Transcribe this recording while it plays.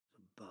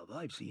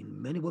I've seen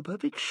men who were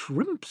perfect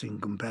shrimps in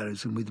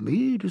comparison with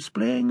me,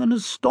 displaying an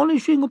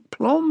astonishing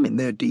aplomb in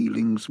their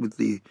dealings with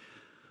the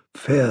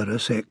fairer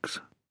sex.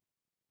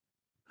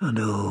 And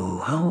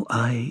oh, how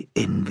I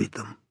envied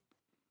them!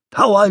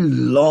 How I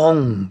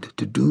longed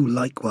to do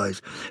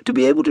likewise, to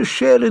be able to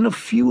share in a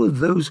few of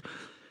those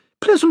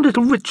pleasant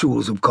little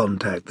rituals of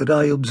contact that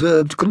I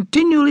observed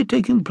continually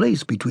taking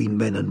place between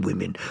men and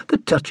women, the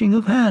touching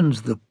of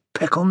hands, the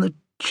peck on the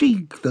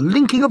cheek, the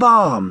linking of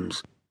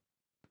arms,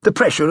 the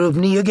pressure of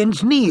knee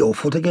against knee or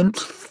foot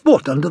against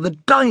foot under the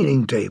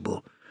dining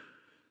table,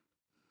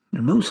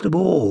 and most of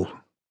all,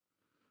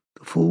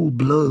 the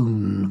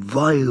full-blown,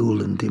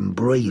 violent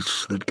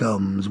embrace that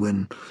comes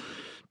when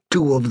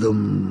two of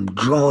them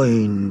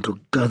join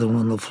together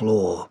on the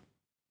floor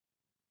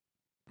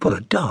for a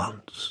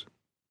dance.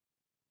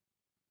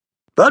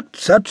 But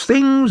such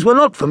things were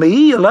not for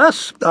me,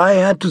 alas. I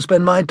had to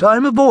spend my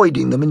time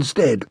avoiding them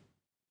instead.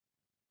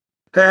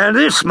 And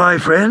this, my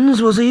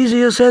friends, was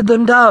easier said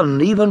than done,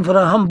 even for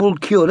a humble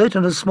curate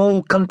in a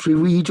small country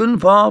region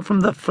far from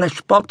the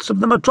flesh-pots of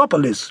the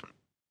metropolis.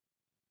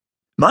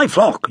 My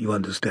flock, you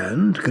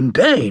understand,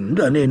 contained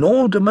an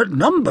inordinate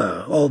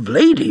number of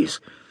ladies.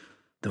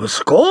 There were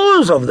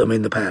scores of them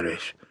in the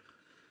parish,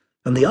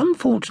 and the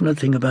unfortunate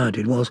thing about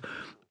it was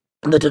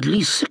that at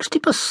least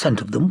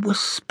 60% of them were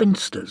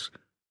spinsters,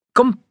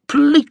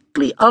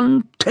 completely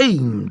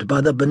untamed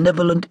by the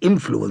benevolent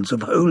influence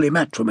of holy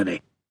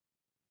matrimony.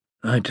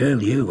 I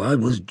tell you, I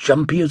was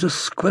jumpy as a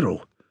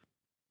squirrel.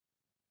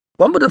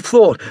 One would have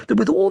thought that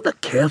with all the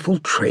careful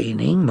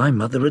training my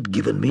mother had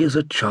given me as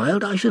a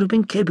child, I should have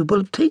been capable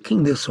of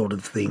taking this sort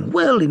of thing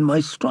well in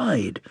my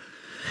stride.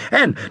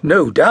 And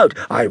no doubt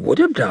I would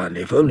have done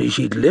if only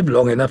she'd lived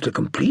long enough to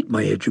complete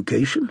my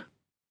education.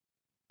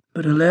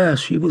 But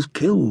alas, she was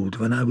killed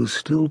when I was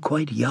still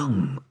quite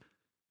young.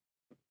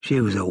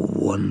 She was a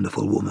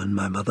wonderful woman,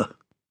 my mother.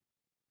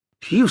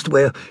 She used to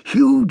wear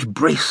huge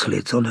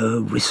bracelets on her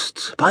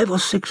wrists, 5 or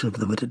 6 of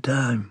them at a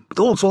time, with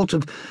all sorts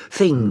of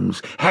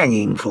things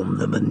hanging from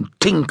them and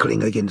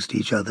tinkling against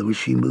each other as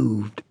she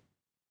moved.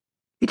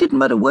 It didn't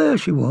matter where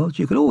she was,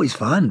 you could always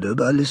find her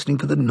by listening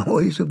for the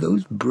noise of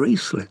those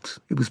bracelets.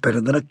 It was better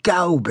than a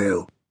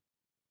cowbell.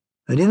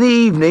 And in the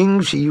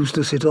evening she used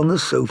to sit on the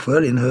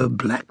sofa in her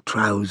black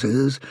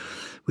trousers,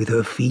 with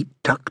her feet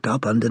tucked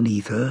up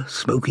underneath her,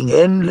 smoking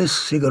endless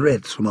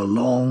cigarettes from a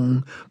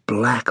long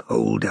black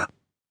holder.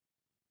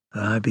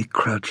 I'd be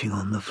crouching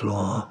on the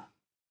floor,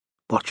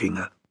 watching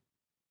her.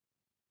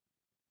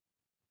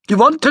 "You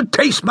want to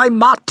taste my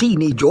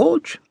martini,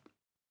 George?"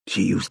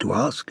 she used to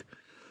ask.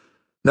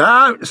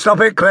 "No,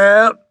 stop it,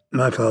 Claire,"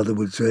 my father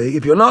would say.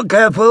 "If you're not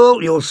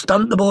careful, you'll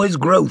stunt the boy's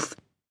growth."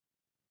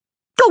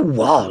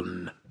 "Go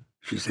on,"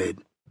 she said.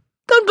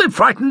 "Don't be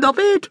frightened of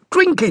it.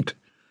 Drink it."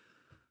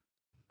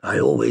 I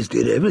always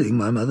did everything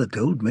my mother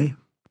told me.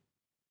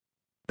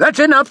 "That's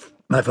enough,"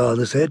 my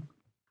father said.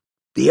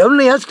 "He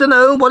only has to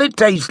know what it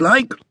tastes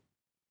like."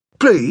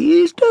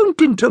 "Please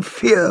don't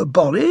interfere,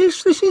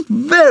 Boris. This is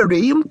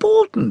very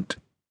important."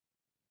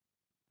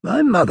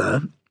 My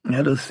mother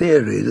had a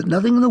theory that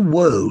nothing in the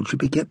world should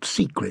be kept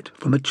secret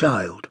from a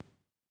child.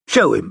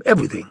 Show him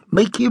everything.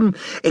 Make him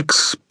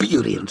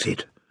experience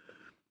it.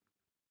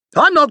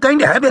 I'm not going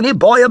to have any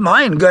boy of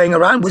mine going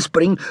around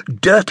whispering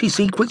dirty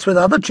secrets with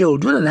other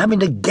children and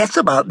having to guess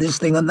about this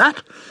thing and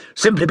that,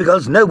 simply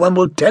because no one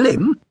will tell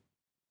him.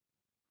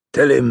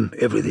 Tell him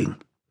everything.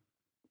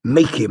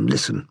 Make him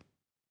listen.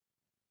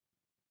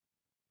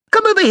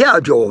 "Come over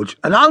here, George,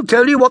 and I'll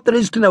tell you what there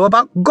is to know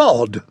about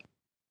God."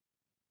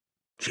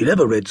 She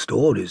never read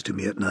stories to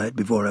me at night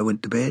before I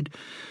went to bed.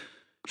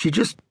 She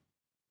just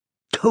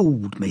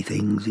told me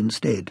things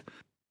instead.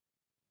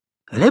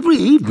 And every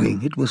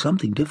evening it was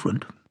something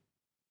different.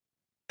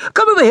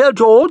 "Come over here,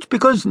 George,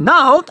 because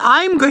now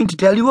I'm going to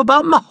tell you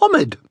about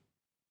Muhammad."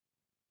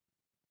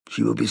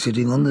 She would be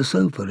sitting on the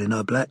sofa in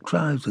her black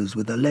trousers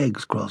with her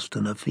legs crossed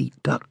and her feet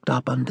tucked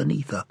up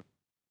underneath her.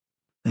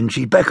 And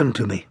she'd beckon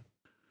to me,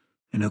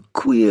 in a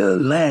queer,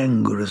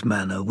 languorous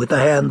manner, with the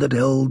hand that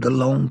held the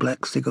long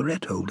black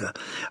cigarette holder,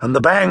 and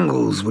the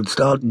bangles would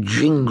start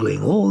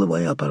jingling all the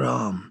way up her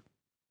arm.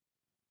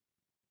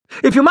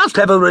 "If you must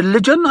have a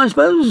religion, I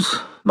suppose,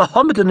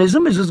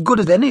 Mohammedanism is as good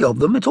as any of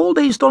them. It's all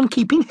based on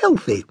keeping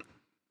healthy.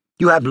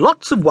 You have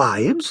lots of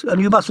wives, and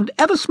you mustn't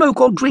ever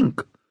smoke or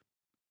drink."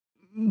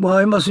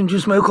 "Why mustn't you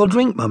smoke or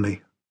drink,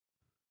 Mummy?"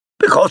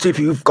 "Because if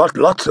you've got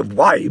lots of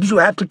wives, you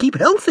have to keep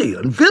healthy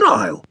and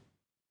virile."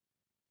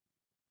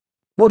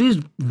 "What is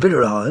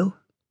virile?"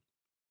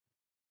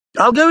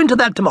 "I'll go into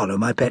that tomorrow,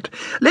 my pet.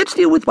 Let's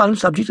deal with one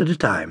subject at a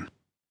time.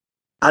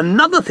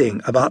 Another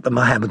thing about the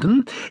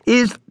Mohammedan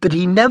is that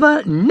he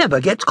never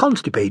gets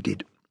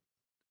constipated."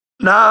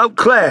 "Now,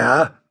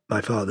 Claire," my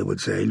father would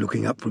say,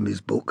 looking up from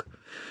his book,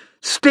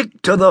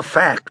 "stick to the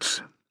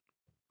facts."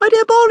 "My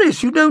dear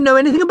Boris, you don't know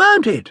anything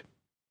about it."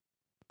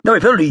 "Now,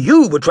 if only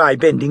you would try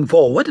bending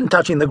forward and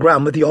touching the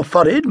ground with your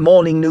forehead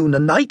morning, noon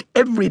and night,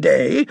 every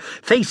day,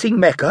 facing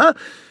Mecca,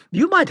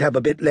 you might have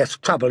a bit less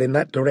trouble in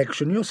that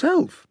direction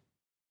yourself."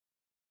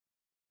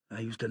 I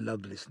used to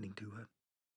love listening to her.